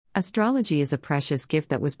Astrology is a precious gift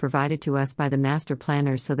that was provided to us by the master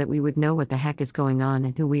planners so that we would know what the heck is going on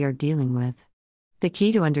and who we are dealing with. The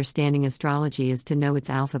key to understanding astrology is to know its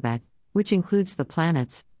alphabet, which includes the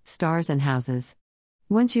planets, stars, and houses.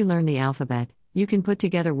 Once you learn the alphabet, you can put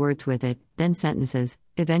together words with it, then sentences,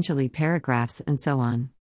 eventually paragraphs, and so on.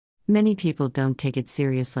 Many people don't take it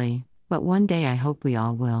seriously, but one day I hope we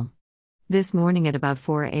all will. This morning at about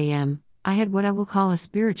 4 a.m., I had what I will call a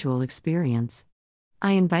spiritual experience.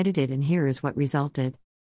 I invited it, and here is what resulted.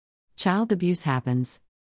 Child abuse happens.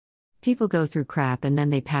 People go through crap and then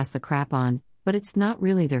they pass the crap on, but it's not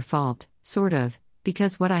really their fault, sort of,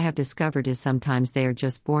 because what I have discovered is sometimes they are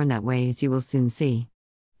just born that way, as you will soon see.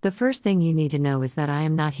 The first thing you need to know is that I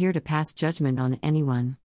am not here to pass judgment on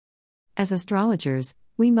anyone. As astrologers,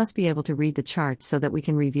 we must be able to read the chart so that we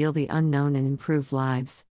can reveal the unknown and improve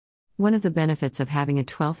lives. One of the benefits of having a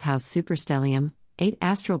 12th house superstellium, 8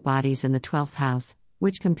 astral bodies in the 12th house,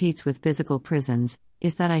 which competes with physical prisons,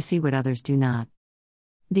 is that I see what others do not.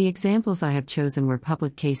 The examples I have chosen were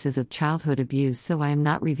public cases of childhood abuse, so I am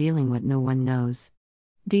not revealing what no one knows.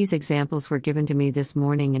 These examples were given to me this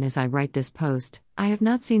morning, and as I write this post, I have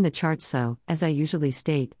not seen the chart, so, as I usually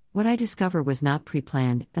state, what I discover was not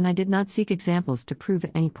pre-planned, and I did not seek examples to prove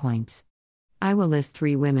any points. I will list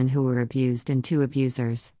 3 women who were abused and 2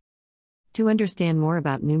 abusers. To understand more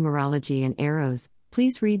about numerology and arrows,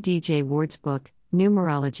 please read D.J. Ward's book,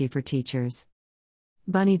 Numerology for Teachers.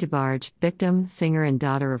 Bunny DeBarge, victim, singer and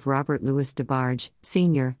daughter of Robert Louis DeBarge,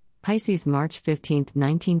 Sr., Pisces, March 15,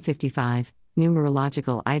 1955.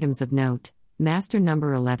 Numerological items of note: Master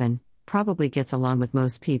number 11, probably gets along with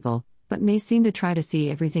most people, but may seem to try to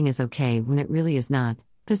see everything as okay when it really is not,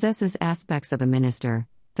 possesses aspects of a minister,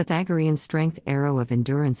 Pythagorean strength, arrow of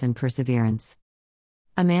endurance and perseverance.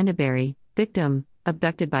 Amanda Berry, victim,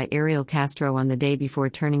 abducted by Ariel Castro on the day before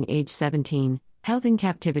turning age 17, held in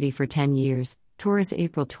captivity for 10 years, Taurus,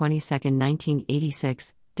 April 22,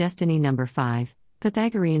 1986, destiny number 5,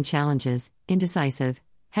 Pythagorean challenges, indecisive,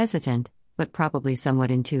 hesitant, but probably somewhat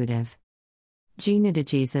intuitive. Gina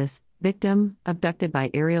DeJesus, victim, abducted by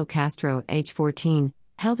Ariel Castro, age 14,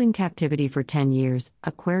 held in captivity for 10 years,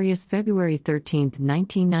 Aquarius, February 13,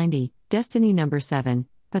 1990, destiny number 7,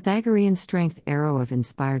 Pythagorean strength, arrow of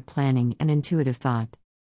inspired planning and intuitive thought.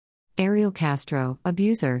 Ariel Castro,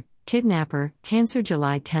 abuser, kidnapper, Cancer,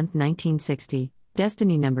 July 10, 1960,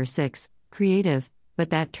 destiny number 6, creative, but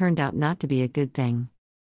that turned out not to be a good thing.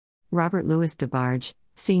 Robert Louis DeBarge,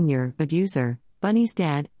 Sr., abuser, Bunny's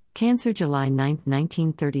dad, Cancer, July 9,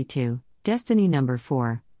 1932, destiny number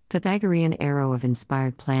 4, Pythagorean arrow of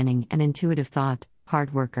inspired planning and intuitive thought,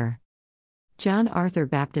 hard worker. John Arthur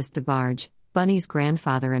Baptist DeBarge, Bunny's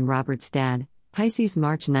grandfather and Robert's dad, Pisces,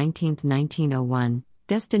 March 19, 1901,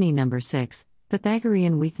 destiny number 6,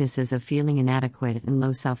 Pythagorean weaknesses of feeling inadequate and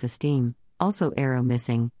low self-esteem, also arrow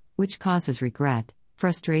missing, which causes regret,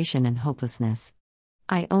 frustration and hopelessness.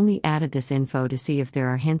 I only added this info to see if there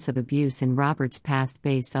are hints of abuse in Robert's past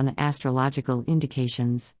based on the astrological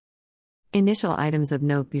indications. Initial items of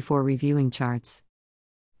note before reviewing charts.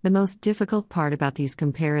 The most difficult part about these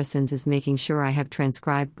comparisons is making sure I have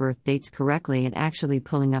transcribed birth dates correctly and actually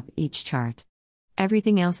pulling up each chart.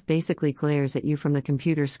 Everything else basically glares at you from the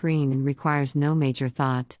computer screen and requires no major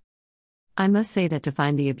thought. I must say that to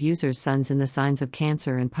find the abuser's sons in the signs of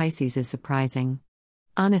Cancer and Pisces is surprising.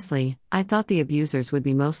 Honestly, I thought the abusers would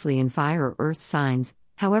be mostly in fire or earth signs,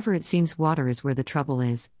 however it seems water is where the trouble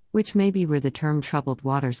is, which may be where the term troubled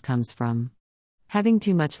waters comes from. Having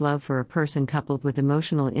too much love for a person coupled with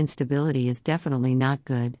emotional instability is definitely not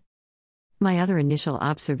good. My other initial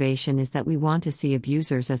observation is that we want to see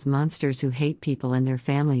abusers as monsters who hate people and their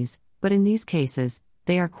families, but in these cases,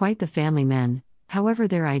 they are quite the family men. However,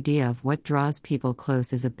 their idea of what draws people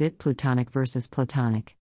close is a bit plutonic versus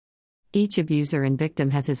platonic. Each abuser and victim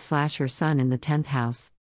has his/her sun in the 10th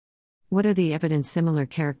house. What are the evident similar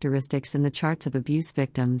characteristics in the charts of abuse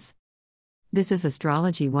victims? This is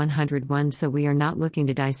Astrology 101, so we are not looking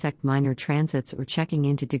to dissect minor transits or checking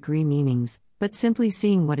into degree meanings, but simply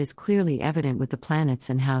seeing what is clearly evident with the planets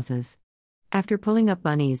and houses. After pulling up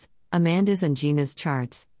Bunny's, Amanda's and Gina's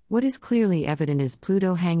charts, what is clearly evident is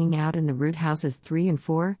Pluto hanging out in the root houses 3 and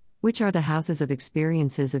 4, which are the houses of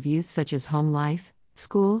experiences of youth such as home life,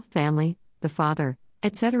 school, family, the father,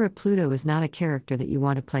 etc. Pluto is not a character that you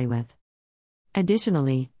want to play with.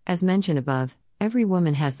 Additionally, as mentioned above, every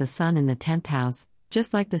woman has the sun in the 10th house,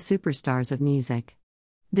 just like the superstars of music.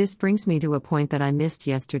 This brings me to a point that I missed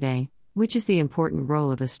yesterday, which is the important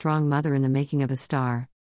role of a strong mother in the making of a star.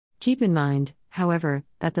 Keep in mind, however,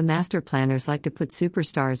 that the master planners like to put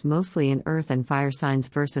superstars mostly in earth and fire signs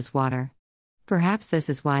versus water. Perhaps this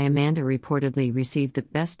is why Amanda reportedly received the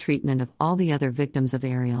best treatment of all the other victims of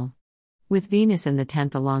Ariel. With Venus in the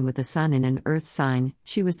 10th along with the Sun in an Earth sign,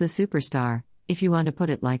 she was the superstar, if you want to put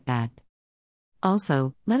it like that.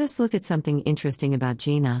 Also, let us look at something interesting about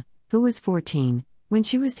Gina, who was 14 when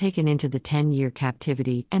she was taken into the 10-year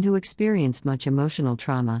captivity and who experienced much emotional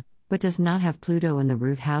trauma, but does not have Pluto in the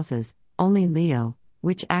root houses, only Leo,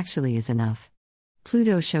 which actually is enough.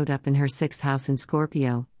 Pluto showed up in her 6th house in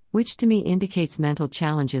Scorpio, which to me indicates mental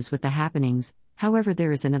challenges with the happenings. However,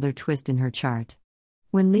 there is another twist in her chart.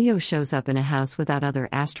 When Leo shows up in a house without other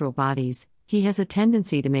astral bodies, he has a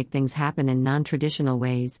tendency to make things happen in non-traditional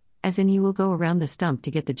ways, as in he will go around the stump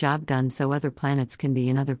to get the job done so other planets can be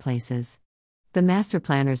in other places. The master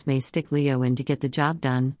planners may stick Leo in to get the job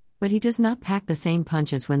done, but he does not pack the same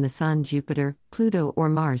punches when the Sun, Jupiter, Pluto or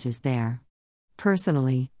Mars is there.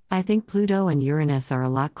 Personally, I think Pluto and Uranus are a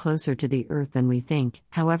lot closer to the Earth than we think,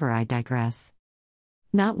 however I digress.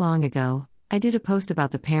 Not long ago, I did a post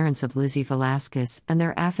about the parents of Lizzie Velasquez and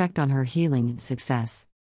their affect on her healing and success.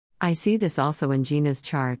 I see this also in Gina's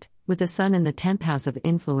chart, with the Sun in the 10th house of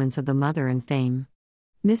influence of the mother and fame.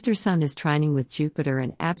 Mr. Sun is trining with Jupiter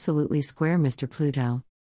and absolutely square Mr. Pluto.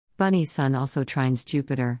 Bunny's Sun also trines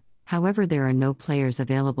Jupiter, however there are no players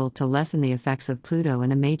available to lessen the effects of Pluto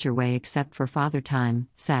in a major way except for Father Time,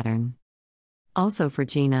 Saturn. Also for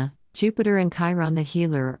Gina, Jupiter and Chiron the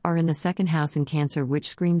healer are in the 2nd house in Cancer, which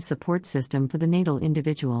screams support system for the natal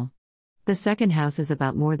individual. The 2nd house is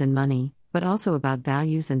about more than money, but also about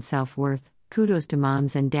values and self-worth. Kudos to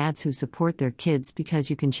moms and dads who support their kids because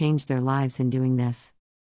you can change their lives in doing this.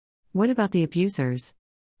 What about the abusers?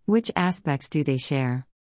 Which aspects do they share?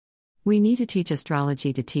 We need to teach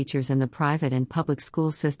astrology to teachers in the private and public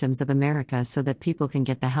school systems of America so that people can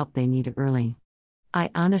get the help they need early. I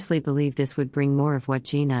honestly believe this would bring more of what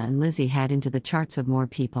Gina and Lizzie had into the charts of more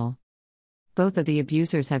people. Both of the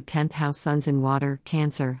abusers have 10th house suns in water,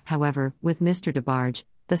 Cancer. However, with Mr. DeBarge,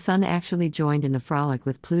 the Sun actually joined in the frolic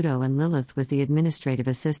with Pluto and Lilith was the administrative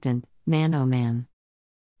assistant. Man oh man.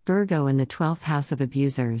 Virgo in the 12th house of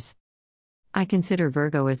abusers. I consider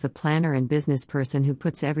Virgo as the planner and business person who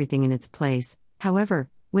puts everything in its place. However,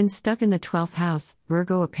 when stuck in the 12th house,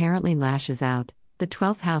 Virgo apparently lashes out. The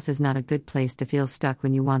 12th house is not a good place to feel stuck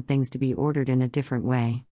when you want things to be ordered in a different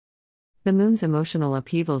way. The moon's emotional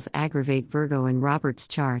upheavals aggravate Virgo in Robert's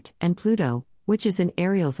chart, and Pluto, which is in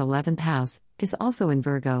Ariel's 11th house, is also in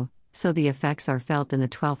Virgo, so the effects are felt in the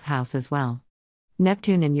 12th house as well.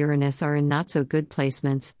 Neptune and Uranus are in not-so-good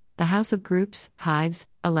placements, the house of groups, hives,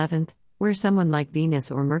 11th, where someone like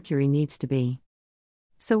Venus or Mercury needs to be.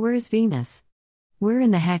 So where is Venus? Where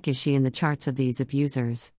in the heck is she in the charts of these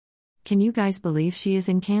abusers? Can you guys believe she is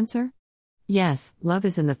in Cancer? Yes, love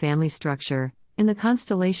is in the family structure, in the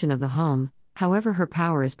constellation of the home. However, her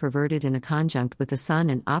power is perverted in a conjunct with the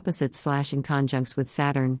Sun and opposite/in conjuncts with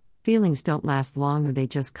Saturn. Feelings don't last long or they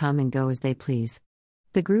just come and go as they please.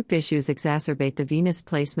 The group issues exacerbate the Venus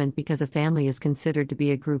placement because a family is considered to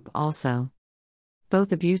be a group also.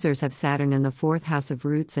 Both abusers have Saturn in the 4th house of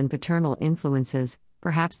roots and paternal influences.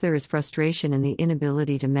 Perhaps there is frustration in the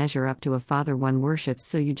inability to measure up to a father one worships,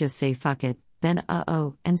 so you just say fuck it, then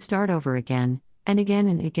and start over again, and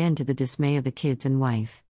again to the dismay of the kids and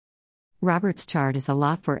wife. Robert's chart is a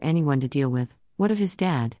lot for anyone to deal with. What of his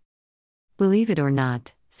dad? Believe it or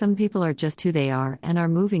not, some people are just who they are and are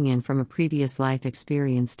moving in from a previous life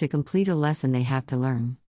experience to complete a lesson they have to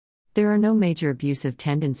learn. There are no major abusive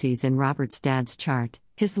tendencies in Robert's dad's chart.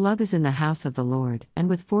 His love is in the house of the Lord, and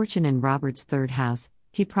with fortune in Robert's 3rd house,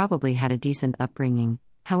 he probably had a decent upbringing.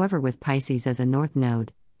 However, with Pisces as a north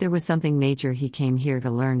node, there was something major he came here to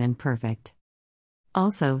learn and perfect.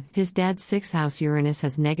 Also, his dad's 6th house Uranus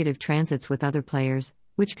has negative transits with other players,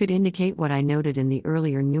 which could indicate what I noted in the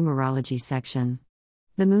earlier numerology section.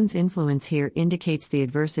 The moon's influence here indicates the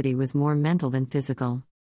adversity was more mental than physical.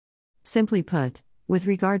 Simply put, with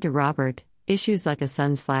regard to Robert, issues like a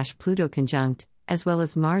Sun/Pluto conjunct, as well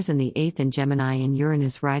as Mars in the 8th and Gemini and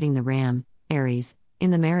Uranus riding the Ram, Aries,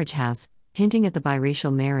 in the marriage house, hinting at the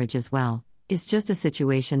biracial marriage as well, is just a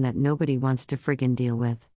situation that nobody wants to friggin' deal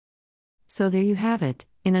with. So there you have it,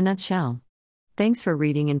 in a nutshell. Thanks for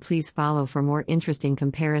reading and please follow for more interesting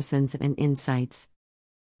comparisons and insights.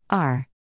 R.